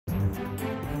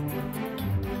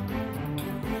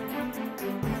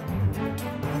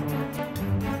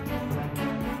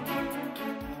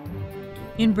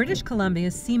In British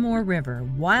Columbia's Seymour River,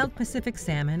 wild Pacific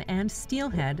salmon and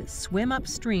steelhead swim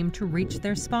upstream to reach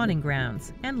their spawning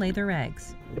grounds and lay their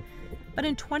eggs. But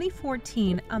in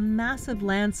 2014, a massive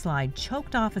landslide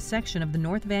choked off a section of the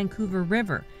North Vancouver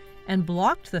River and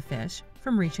blocked the fish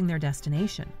from reaching their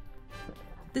destination.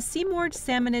 The Seymour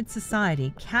Salmonid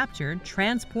Society captured,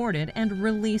 transported, and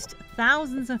released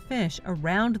thousands of fish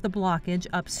around the blockage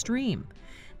upstream.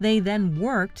 They then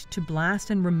worked to blast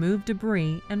and remove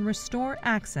debris and restore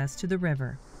access to the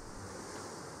river.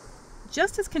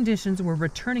 Just as conditions were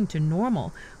returning to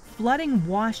normal, flooding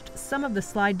washed some of the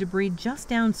slide debris just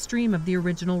downstream of the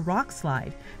original rock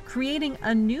slide, creating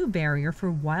a new barrier for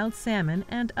wild salmon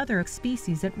and other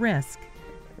species at risk.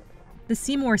 The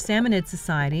Seymour Salmonid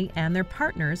Society and their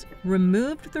partners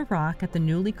removed the rock at the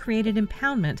newly created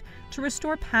impoundment to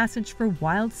restore passage for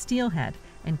wild steelhead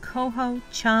and coho,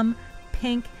 chum,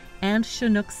 pink, and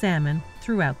Chinook salmon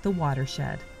throughout the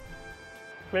watershed.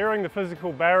 Clearing the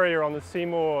physical barrier on the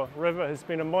Seymour River has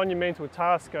been a monumental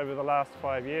task over the last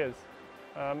 5 years.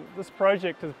 This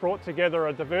project has brought together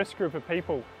a diverse group of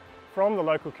people from the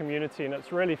local community, and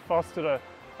it's really fostered a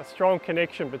strong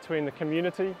connection between the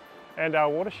community and our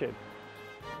watershed.